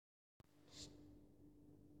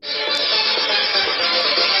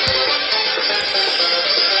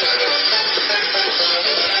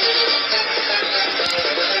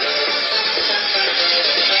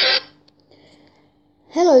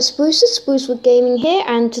Spruces, Sprucewood Gaming here,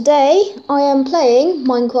 and today I am playing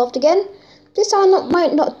Minecraft again. This time I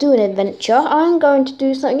might not do an adventure, I'm going to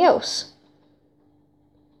do something else.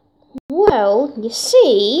 Well, you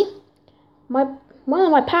see, one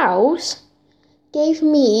of my pals gave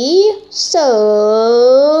me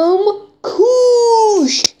some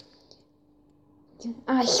kush.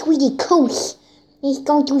 Sweetie kush. He's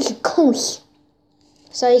going to do some kush.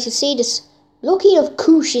 So you can see this blocky of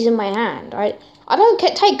kush is in my hand. I don't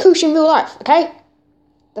take kush in real life, okay?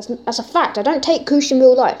 That's a fact. I don't take kush in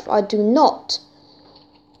real life. I do not.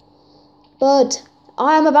 But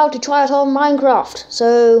I am about to try it on Minecraft.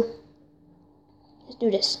 So let's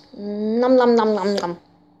do this. Nom nom nom nom nom.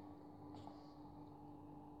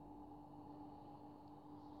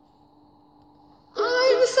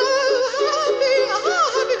 I'm so happy,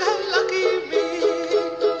 lucky me.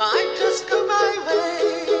 I just go my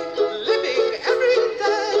way, living every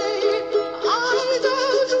day. I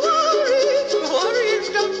don't worry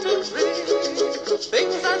don't agree.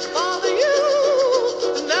 Things that bother you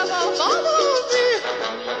never bother me.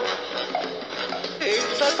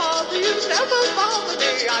 Things that bother you never bother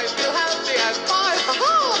me. I feel happy and fine,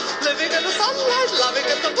 living in the sunlight, loving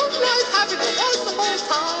in the moonlight, having a wonderful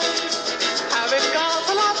time. Having got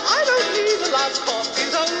a lot, I don't need a lot,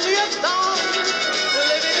 coffee's only a dime.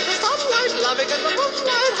 Living in the sunlight, loving in the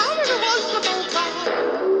moonlight, having a wonderful time.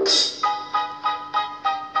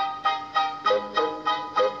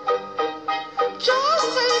 Just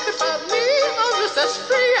think about me, I'm just as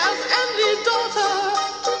free as any daughter.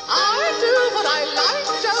 I do what I like,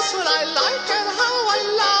 just what I like, and how I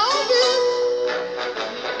love it.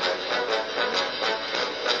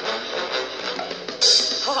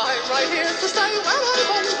 I'm right here to stay when I'm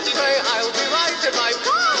old and grey. I'll be right in my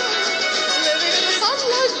prime, living in the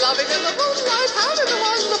sunlight, loving in the moonlight, having a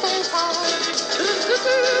wonderful time.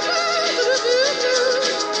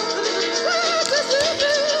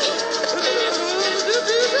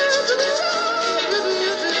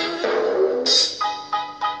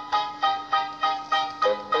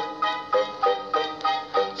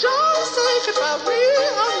 Just think about me,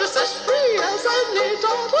 I'm just as free as any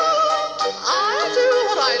daughter. I do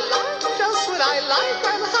what I like, just what I like,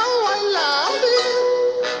 and how I love it.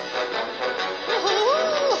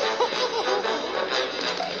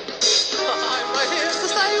 I'm right here to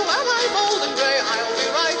stay when I'm old and grey. I'll be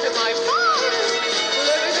right in my prime,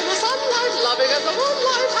 living in the sunlight, loving in the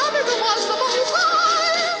moonlight, having a wonderful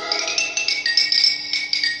time.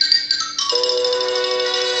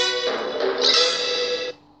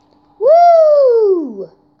 Woo!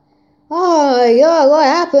 Oh yeah, what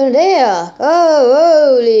happened there?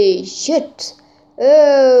 Oh, holy shit.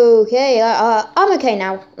 Okay, I'm okay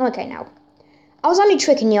now. I was only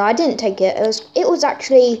tricking you. I didn't take it. It was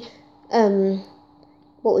actually,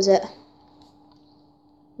 what was it?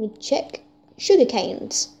 Let me check. Sugar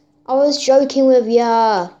canes. I was joking with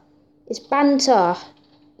ya. It's banter.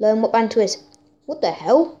 Learn what banter is. What the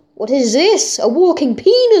hell? What is this? A walking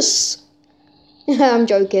penis? I'm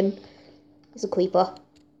joking. It's a creeper.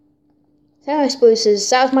 So anyway, spruces,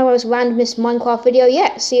 that was my most randomest Minecraft video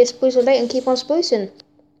yet. See you spruce later and keep on sprucing.